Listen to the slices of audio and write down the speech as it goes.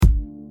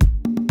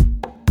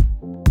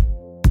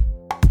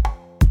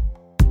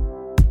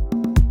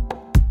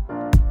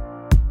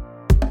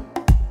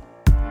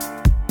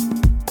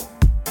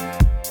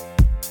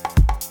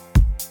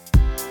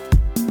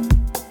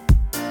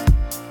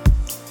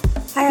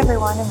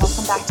everyone, and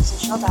welcome back to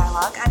Digital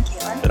Dialogue. I'm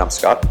Caitlin. And I'm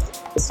Scott.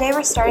 Today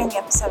we're starting the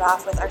episode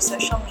off with our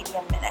Social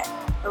Media Minute,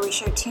 where we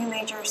share two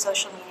major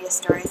social media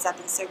stories that have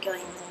been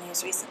circulating in the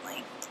news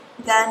recently,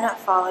 then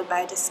followed by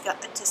a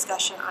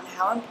discussion on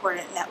how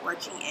important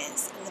networking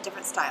is and the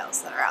different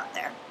styles that are out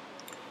there.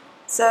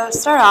 So to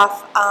start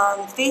off,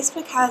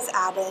 Facebook has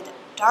added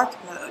dark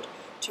mode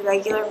to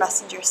regular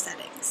Messenger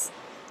settings.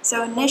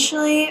 So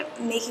initially,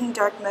 making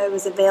dark mode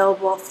was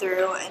available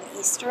through an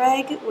Easter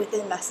egg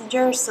within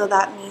Messenger, so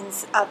that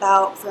means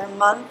for a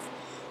month,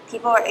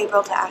 people are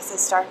able to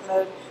access dark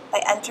mode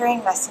by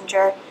entering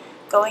Messenger,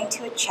 going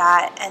to a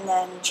chat, and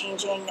then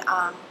changing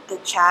the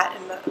chat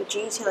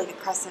emoji to like a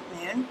crescent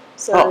moon.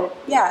 So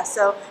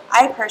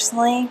I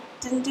personally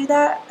didn't do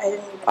that.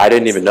 I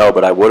didn't even know,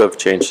 but I would have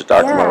changed to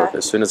dark mode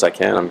as soon as I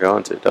can. I'm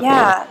going to, definitely.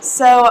 Yeah,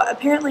 so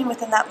apparently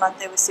within that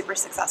month it was super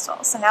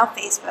successful. So now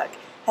Facebook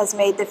has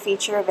made the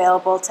feature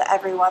available to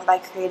everyone by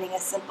creating a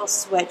simple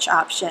switch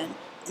option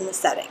in the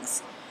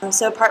settings.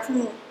 So apart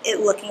from it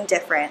looking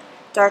different,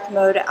 dark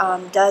mode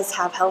does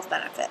have health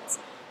benefits.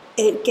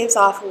 It gives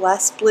off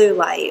less blue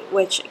light,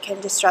 which can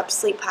disrupt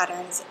sleep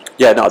patterns.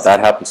 Yeah, no, that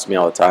happens to me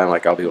all the time.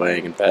 Like, I'll be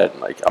laying in bed, and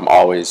like I'm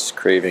always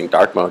craving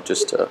dark mode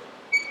just to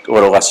a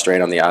little less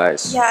strain on the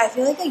eyes. Yeah, I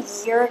feel like a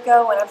year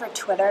ago, whenever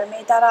Twitter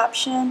made that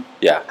option,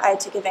 I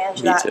took advantage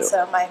of that. Too.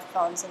 So my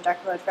phone's in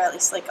dark mode for at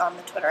least like on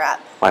the Twitter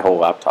app. My whole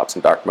laptop's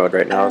in dark mode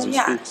right now as we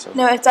speak. So.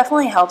 No, it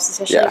definitely helps,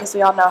 especially because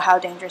we all know how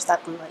dangerous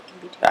that blue light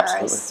can be to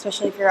our eyes,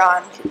 especially if you're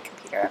on the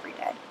computer every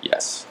day.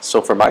 Yes.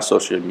 So for my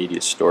social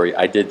media story,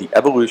 I did the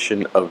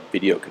evolution of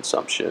video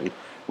consumption,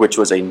 which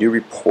was a new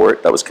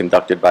report that was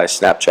conducted by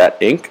Snapchat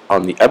Inc.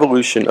 on the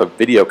evolution of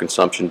video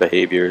consumption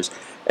behaviors,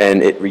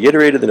 and it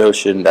reiterated the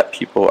notion that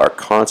people are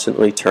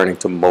constantly turning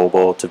to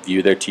mobile to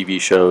view their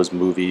TV shows,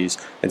 movies,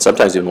 and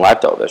sometimes even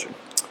live television.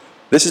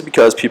 This is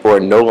because people are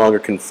no longer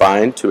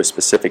confined to a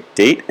specific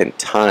date and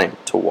time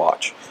to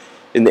watch.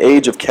 In the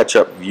age of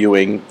catch-up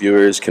viewing,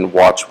 viewers can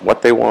watch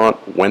what they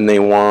want, when they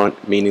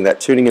want, meaning that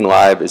tuning in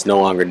live is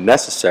no longer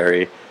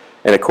necessary.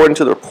 And according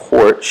to the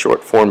report,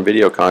 short-form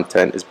video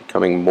content is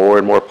becoming more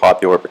and more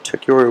popular,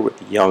 particularly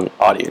with young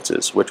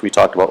audiences, which we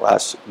talked about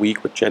last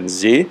week with Gen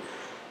Z,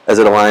 as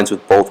it aligns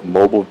with both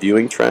mobile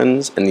viewing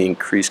trends and the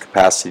increased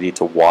capacity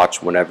to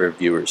watch whenever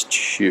viewers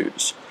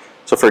choose.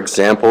 So, for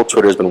example,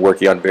 Twitter has been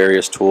working on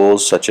various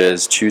tools such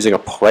as choosing a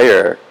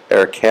player or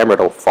a camera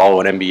to follow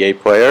an NBA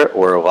player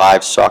or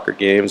live soccer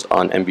games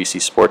on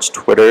NBC Sports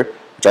Twitter,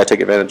 which I take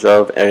advantage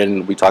of,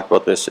 and we talked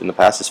about this in the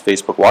past, is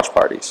Facebook watch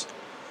parties.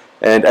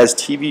 And as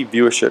TV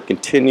viewership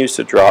continues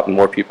to drop and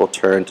more people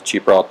turn to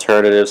cheaper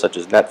alternatives such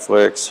as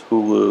Netflix,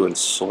 Hulu, and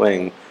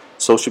Sling,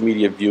 social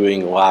media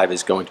viewing live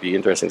is going to be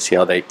interesting to see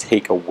how they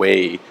take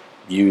away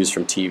views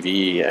from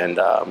TV. And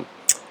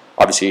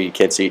obviously you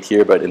can't see it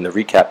here, but in the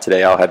recap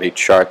today I'll have a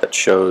chart that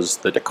shows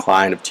the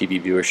decline of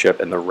TV viewership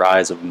and the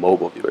rise of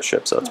mobile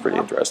viewership. So it's pretty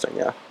interesting,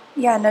 yeah.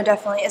 Yeah, no,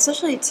 definitely.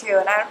 Especially, too,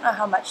 and I don't know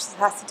how much this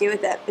has to do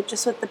with it, but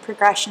just with the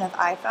progression of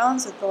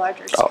iPhones with the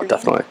larger screen. Oh,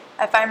 definitely.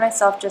 I find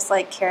myself just,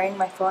 like, carrying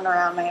my phone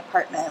around my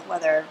apartment,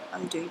 whether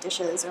I'm doing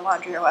dishes or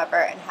laundry or whatever,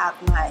 and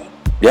have my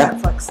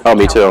Netflix. Oh,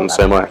 me too. I'm the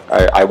same way.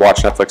 I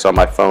watch Netflix on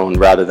my phone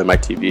rather than my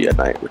TV at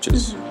night, which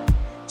is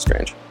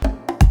strange.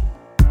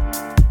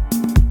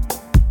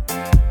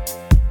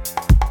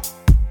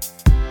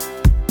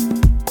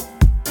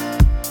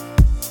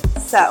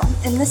 So,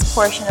 in this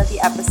portion of the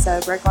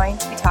episode, we're going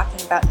to be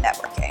talking about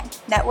networking.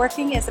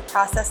 Networking is a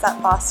process that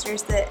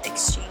fosters the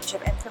exchange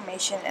of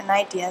information and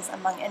ideas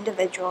among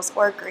individuals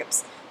or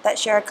groups that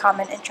share a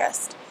common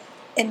interest.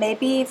 It may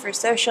be for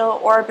social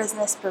or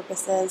business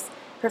purposes.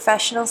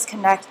 Professionals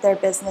connect their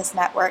business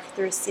network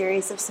through a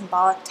series of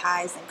symbolic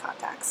ties and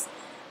contacts.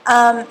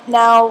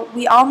 Now,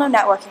 we all know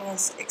networking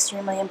is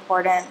extremely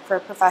important for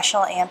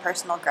professional and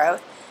personal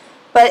growth.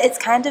 But it's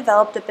kind of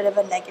developed a bit of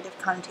a negative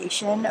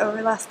connotation over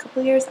the last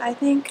couple of years, I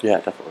think. Yeah,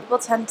 definitely. People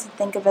tend to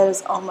think of it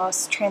as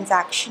almost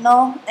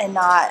transactional and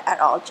not at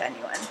all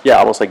genuine. Yeah,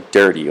 almost like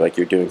dirty, like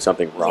you're doing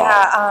something wrong.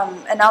 Yeah,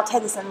 and I'll tie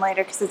this in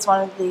later because it's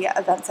one of the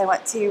events I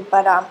went to.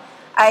 But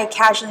I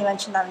casually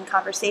mentioned that in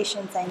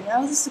conversation, saying,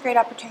 this is a great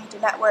opportunity to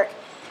network.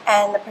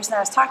 And the person I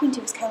was talking to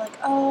was kind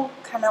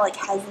of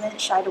hesitant,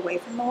 shied away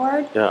from the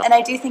word. Yeah. And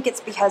I do think it's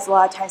because a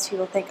lot of times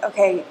people think,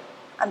 okay,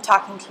 I'm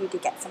talking to you to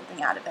get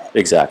something out of it.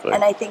 Exactly.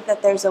 And I think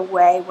that there's a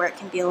way where it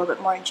can be a little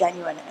bit more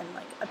genuine and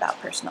about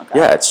personal growth.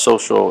 Yeah, it's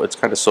social. It's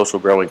kind of social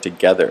growing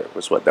together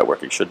was what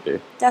networking should be.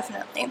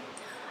 Definitely.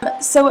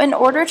 So in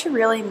order to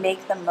really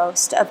make the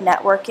most of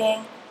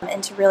networking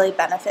and to really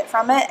benefit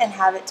from it and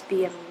have it to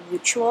be a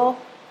mutual,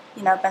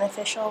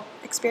 beneficial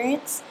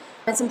experience,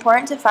 it's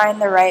important to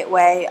find the right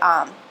way,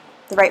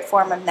 the right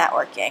form of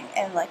networking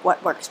and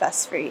what works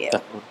best for you.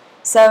 Definitely.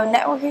 So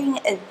networking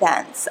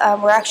events,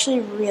 we're actually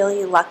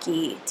really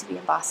lucky to be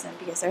in Boston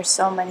because there's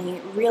so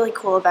many really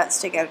cool events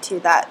to go to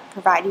that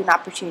provide you an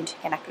opportunity to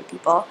connect with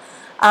people.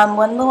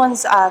 One of the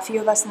ones a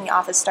few of us in the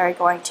office started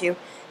going to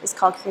is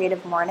called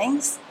Creative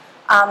Mornings.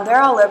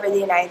 They're all over the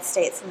United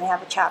States, and they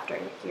have a chapter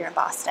here in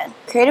Boston.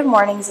 Creative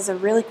Mornings is a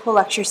really cool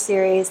lecture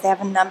series. They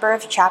have a number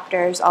of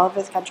chapters all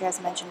over the country, as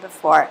I mentioned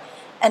before.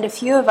 And a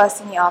few of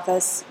us in the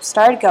office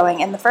started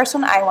going. And the first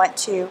one I went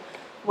to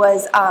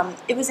was,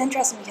 it was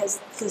interesting because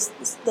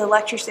the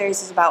lecture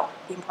series is about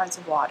the importance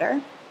of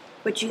water,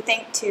 which you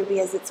think too,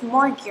 because it's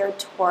more geared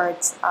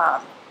towards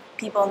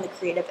people in the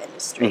creative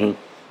industry.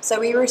 Mm-hmm. So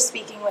we were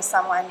speaking with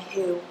someone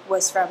who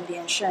was from the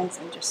insurance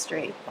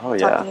industry,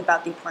 talking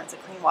about the importance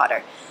of clean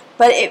water.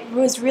 But it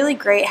was really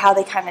great how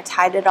they kind of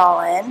tied it all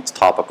in. It's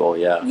topical,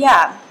 yeah.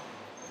 Yeah,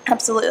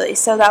 absolutely.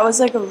 So that was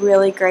like a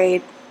really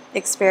great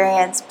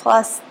experience.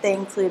 Plus, they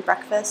include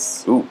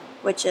breakfast,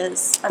 which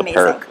is amazing.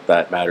 The perk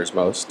that matters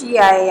most.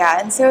 Yeah.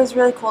 And so it was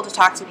really cool to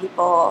talk to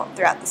people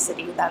throughout the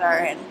city that are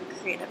in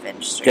creative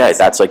industries. Yeah,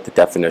 that's like the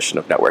definition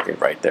of networking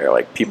right there.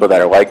 Like people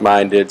that are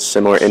like-minded,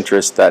 similar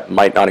interests that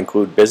might not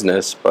include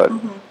business, but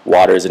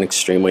water is an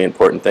extremely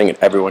important thing, and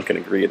everyone can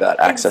agree that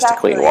access to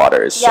clean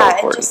water is so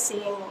important. And just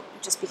seeing,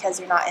 just because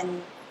you're not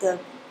in the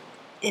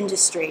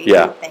industry,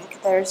 Yeah. you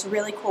think there's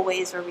really cool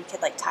ways where we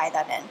could like tie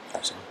that in.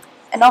 Absolutely.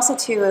 And also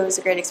too, it was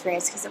a great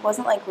experience because it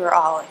wasn't like we were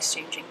all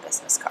exchanging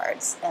business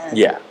cards. And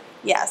Yeah.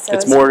 So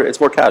it's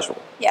more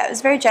casual. Yeah, it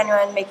was very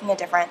genuine, making a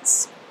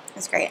difference. It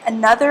was great.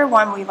 Another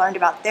one we learned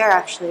about there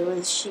actually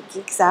was She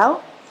Geeks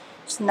Out.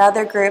 It's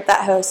another group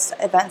that hosts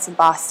events in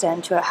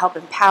Boston to help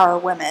empower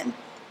women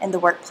in the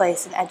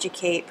workplace and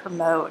educate,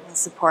 promote, and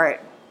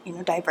support,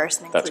 diverse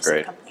and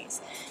inclusive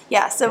companies.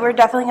 Yeah, so we're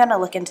definitely going to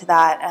look into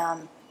that.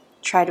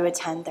 Try to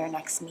attend their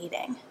next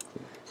meeting.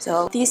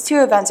 So these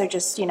two events are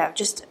just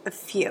a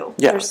few.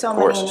 Yeah, there's so of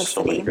course, many in the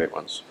so city. many great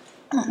ones.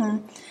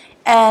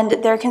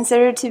 And they're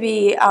considered to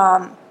be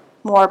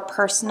more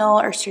personal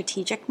or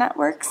strategic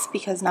networks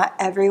because not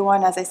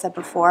everyone, as I said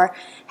before,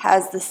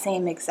 has the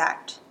same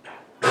exact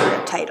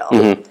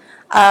title.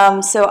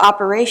 So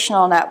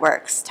operational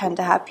networks tend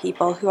to have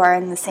people who are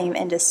in the same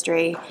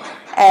industry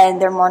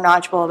and they're more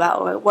knowledgeable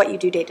about what you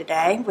do day to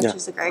day, which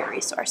is a great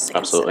resource to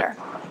consider.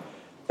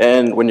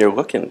 And when you're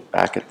looking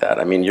back at that,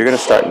 I mean, you're going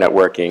to start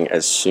networking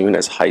as soon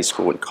as high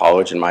school and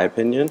college, in my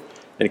opinion.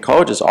 And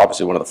college is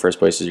obviously one of the first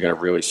places you're going to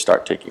really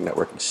start taking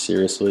networking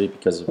seriously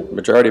because the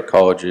majority of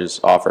colleges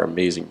offer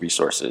amazing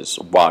resources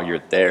while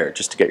you're there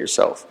just to get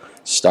yourself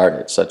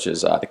started, such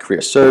as the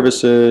career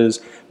services,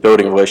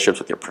 building relationships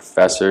with your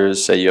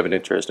professors. Say you have an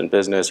interest in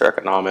business or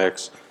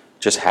economics,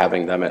 just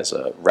having them as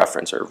a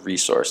reference or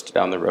resource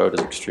down the road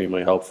is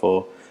extremely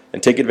helpful.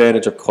 And take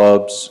advantage of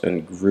clubs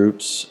and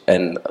groups,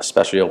 and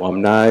especially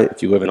alumni.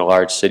 If you live in a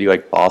large city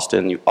like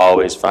Boston, you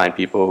always find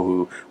people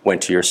who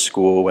went to your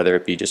school, whether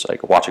it be just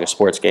like watching a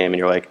sports game and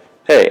you're like,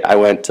 hey, I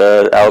went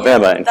to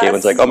Alabama, and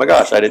Caitlin's like, oh my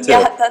gosh, I did too.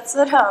 Yeah, that's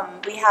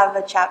what we have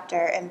a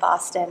chapter in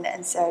Boston,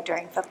 and so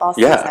during football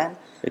season,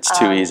 it's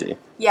too easy.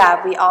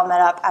 Yeah, we all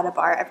met up at a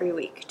bar every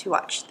week to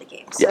watch the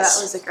game. So that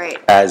was a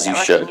great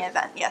networking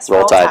event. Yes,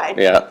 Roll Tide.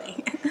 Yeah.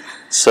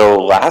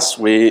 So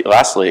lastly, is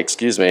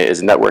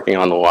networking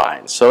on the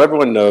line. So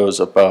everyone knows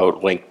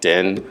about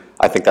LinkedIn.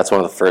 I think that's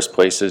one of the first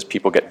places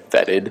people get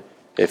vetted.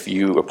 If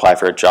you apply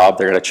for a job,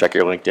 they're going to check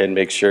your LinkedIn,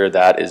 make sure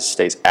that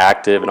stays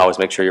active, and always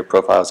make sure your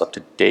profile is up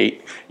to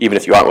date. Even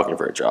if you aren't looking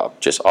for a job,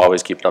 just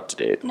always keep it up to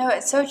date. No,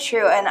 it's so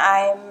true, and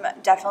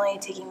I'm definitely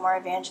taking more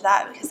advantage of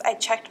that because I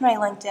checked my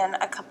LinkedIn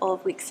a couple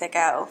of weeks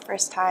ago,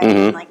 first time in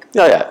a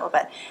little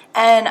bit,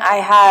 and I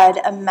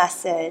had a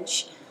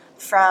message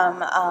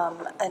from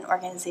an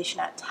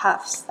organization at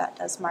Tufts that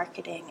does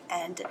marketing,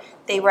 and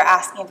they were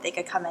asking if they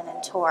could come in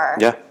and tour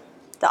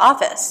the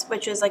office,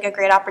 which was like a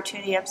great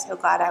opportunity. I'm so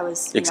glad I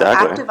was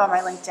active on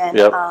my LinkedIn.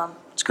 Yep.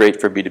 It's great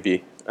for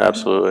B2B.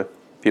 Absolutely.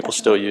 People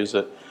still use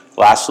it.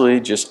 Lastly,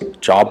 just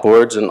job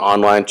boards and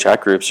online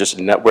chat groups. Just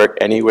network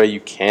any way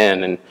you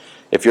can. And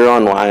if you're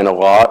online a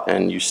lot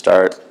and you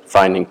start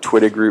finding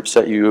Twitter groups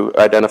that you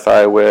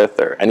identify with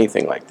or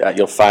anything like that,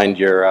 you'll find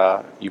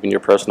even your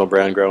personal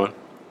brand growing.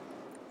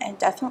 And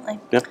definitely.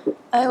 Yeah.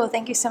 Well,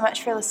 thank you so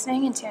much for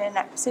listening, and tune in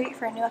next week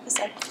for a new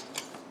episode.